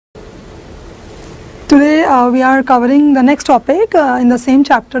Today we are covering the next topic in the same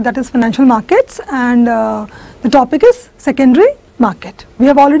chapter, that is financial markets, and the topic is secondary market. We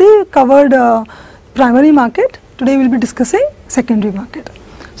have already covered primary market. Today we will be discussing secondary market.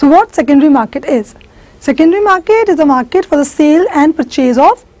 So what secondary market is? Secondary market is a market for the sale and purchase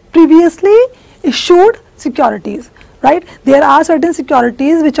of previously issued securities, right? There are certain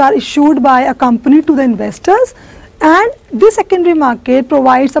securities which are issued by a company to the investors, and this secondary market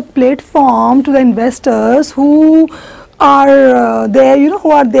provides a platform to the investors who are there, who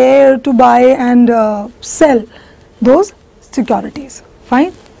are there to buy and sell those securities.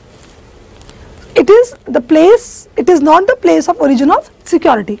 Fine. It is the place, it is not the place of origin of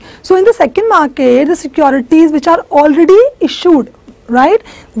security. So in the second market, the securities which are already issued, right,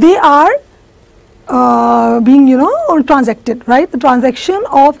 they are being transacted, right? The transaction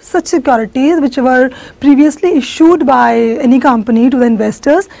of such securities which were previously issued by any company to the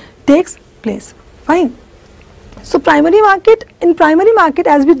investors takes place. Fine. So primary market, in primary market,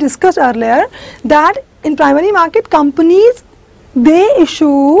 as we discussed earlier, that in primary market companies, they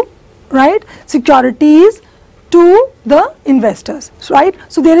issue, right, securities to the investors, right?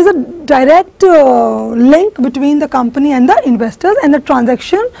 So there is a direct link between the company and the investors, and the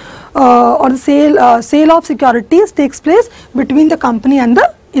transaction or the sale of securities takes place between the company and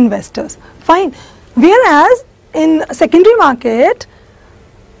the investors. Fine. Whereas in secondary market,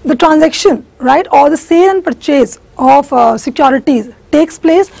 the transaction, right, or the sale and purchase of securities takes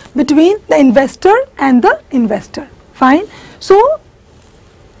place between the investor and the investor. Fine. So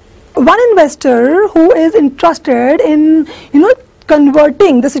one investor who is interested in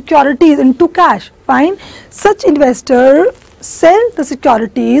converting the securities into cash, fine, such investor sell the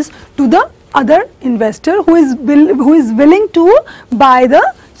securities to the other investor who is willing to buy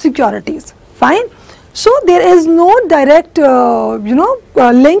the securities. Fine. So there is no direct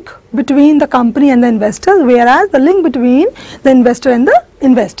link between the company and the investors, whereas the link between the investor and the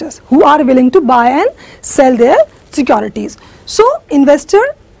investors who are willing to buy and sell their securities. So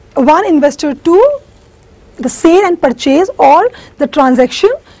one investor to the sale and purchase, or the transaction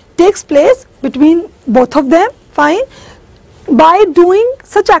takes place between both of them. Fine. By doing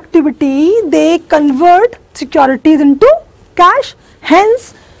such activity, they convert securities into cash.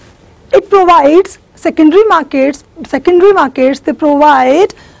 Hence, it provides secondary markets, they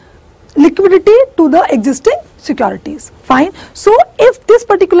provide liquidity to the existing securities. Fine. So if this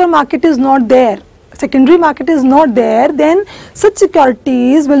particular market is not there, secondary market is not there, then such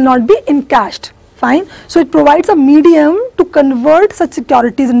securities will not be encashed. Fine. So it provides a medium to convert such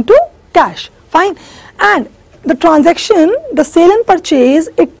securities into cash. Fine. And the transaction, the sale and purchase,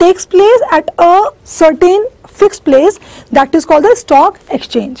 it takes place at a certain fixed place, that is called the stock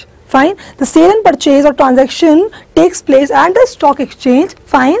exchange. Fine. The sale and purchase or transaction takes place at the stock exchange.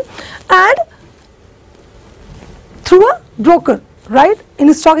 Fine. And through a broker, right? In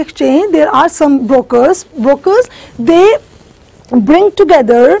a stock exchange, there are some brokers, they bring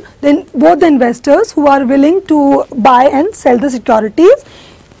together then both the investors who are willing to buy and sell the securities.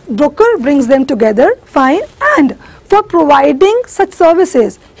 Broker brings them together, fine, and for providing such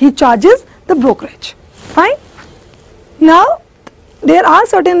services, he charges the brokerage. Fine. Now, there are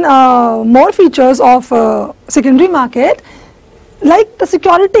certain more features of secondary market, like the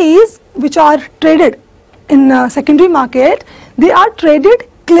securities which are traded in secondary market, they are traded,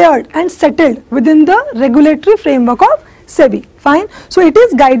 cleared and settled within the regulatory framework of SEBI. Fine. So it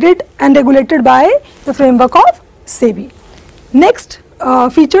is guided and regulated by the framework of SEBI. Next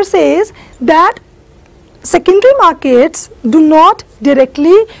feature says that secondary markets do not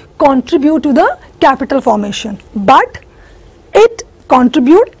directly contribute to the capital formation, but it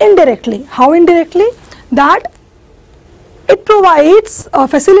contribute indirectly. How indirectly? That it provides a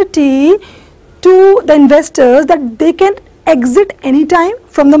facility to the investors that they can exit anytime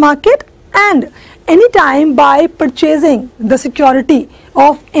from the market, and anytime by purchasing the security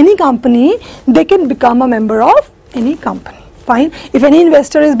of any company, they can become a member of any company. Fine. If any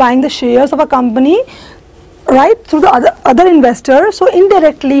investor is buying the shares of a company, right, through the other investor, so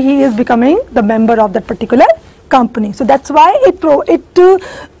indirectly he is becoming the member of that particular company. So that's why it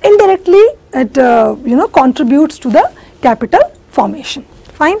indirectly contributes to the capital formation.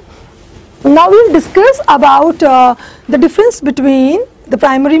 Fine. Now we will discuss about the difference between the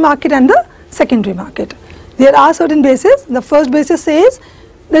primary market and the secondary market. There are certain bases. The first basis says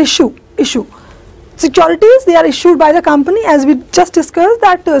the issue. Securities, they are issued by the company, as we just discussed,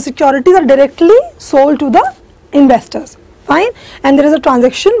 that securities are directly sold to the investors. Fine. And there is a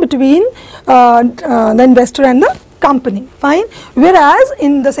transaction between the investor and the company. Fine. Whereas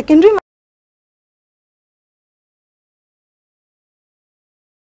in the secondary